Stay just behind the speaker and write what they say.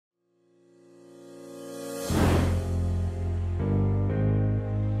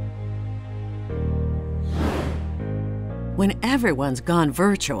When everyone's gone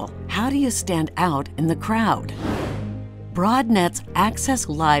virtual, how do you stand out in the crowd? Broadnet's Access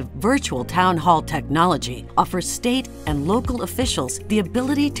Live virtual town hall technology offers state and local officials the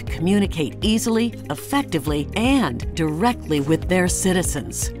ability to communicate easily, effectively, and directly with their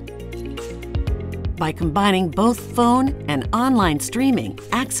citizens. By combining both phone and online streaming,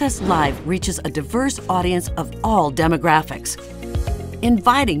 Access Live reaches a diverse audience of all demographics,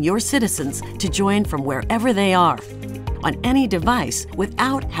 inviting your citizens to join from wherever they are, on any device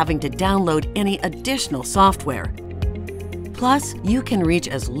without having to download any additional software. Plus, you can reach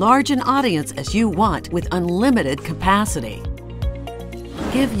as large an audience as you want with unlimited capacity.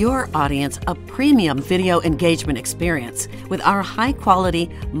 Give your audience a premium video engagement experience with our high-quality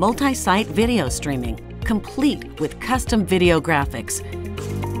multi-site video streaming, complete with custom video graphics.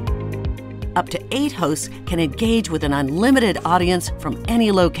 Up to 8 hosts can engage with an unlimited audience from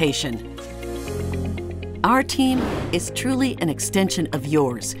any location. Our team is truly an extension of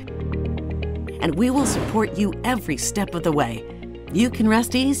yours, and we will support you every step of the way. You can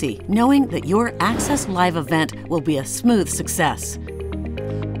rest easy knowing that your Access Live event will be a smooth success.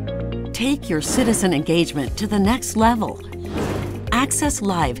 Take your citizen engagement to the next level. Access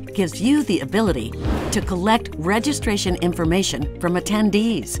Live gives you the ability to collect registration information from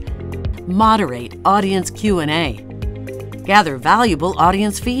attendees, moderate audience Q&A, gather valuable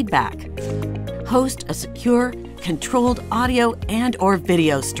audience feedback, host a secure, controlled audio and/or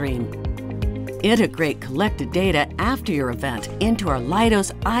video stream, integrate collected data after your event into our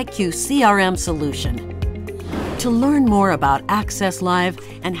Leidos iq CRM solution. To learn more about Access Live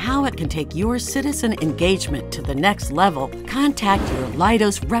and how it can take your citizen engagement to the next level, contact your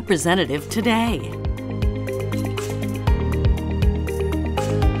Leidos representative today.